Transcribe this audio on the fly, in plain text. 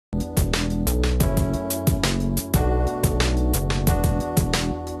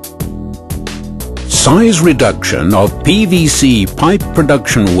Size reduction of PVC pipe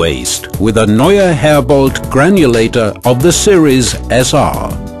production waste with a Neue Herbold Granulator of the series SR.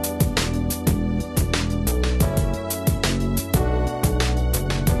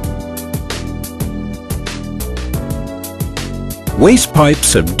 Waste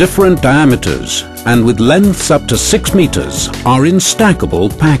pipes of different diameters and with lengths up to 6 meters are in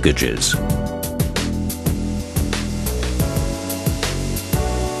stackable packages.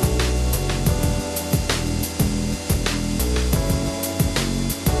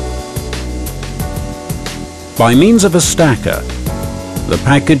 By means of a stacker, the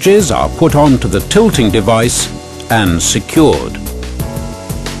packages are put onto the tilting device and secured.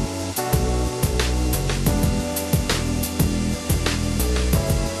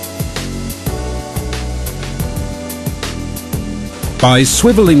 By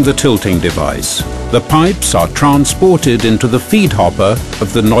swiveling the tilting device, the pipes are transported into the feed hopper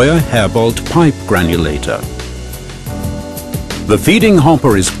of the Neue Herbold pipe granulator. The feeding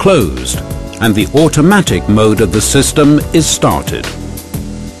hopper is closed and the automatic mode of the system is started.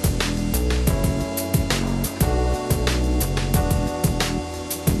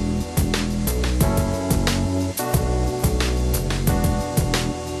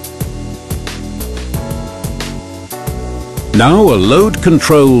 Now a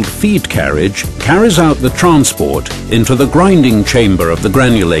load-controlled feed carriage carries out the transport into the grinding chamber of the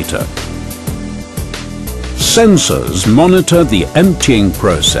granulator. Sensors monitor the emptying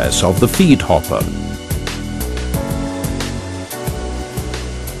process of the feed hopper.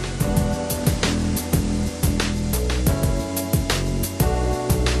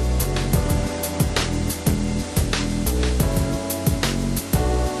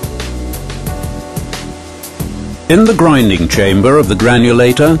 In the grinding chamber of the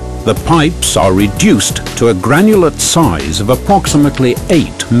granulator, the pipes are reduced to a granulate size of approximately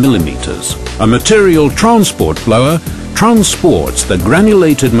 8 millimeters. A material transport blower transports the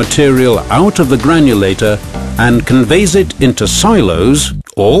granulated material out of the granulator and conveys it into silos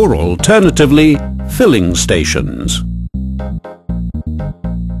or, alternatively, filling stations.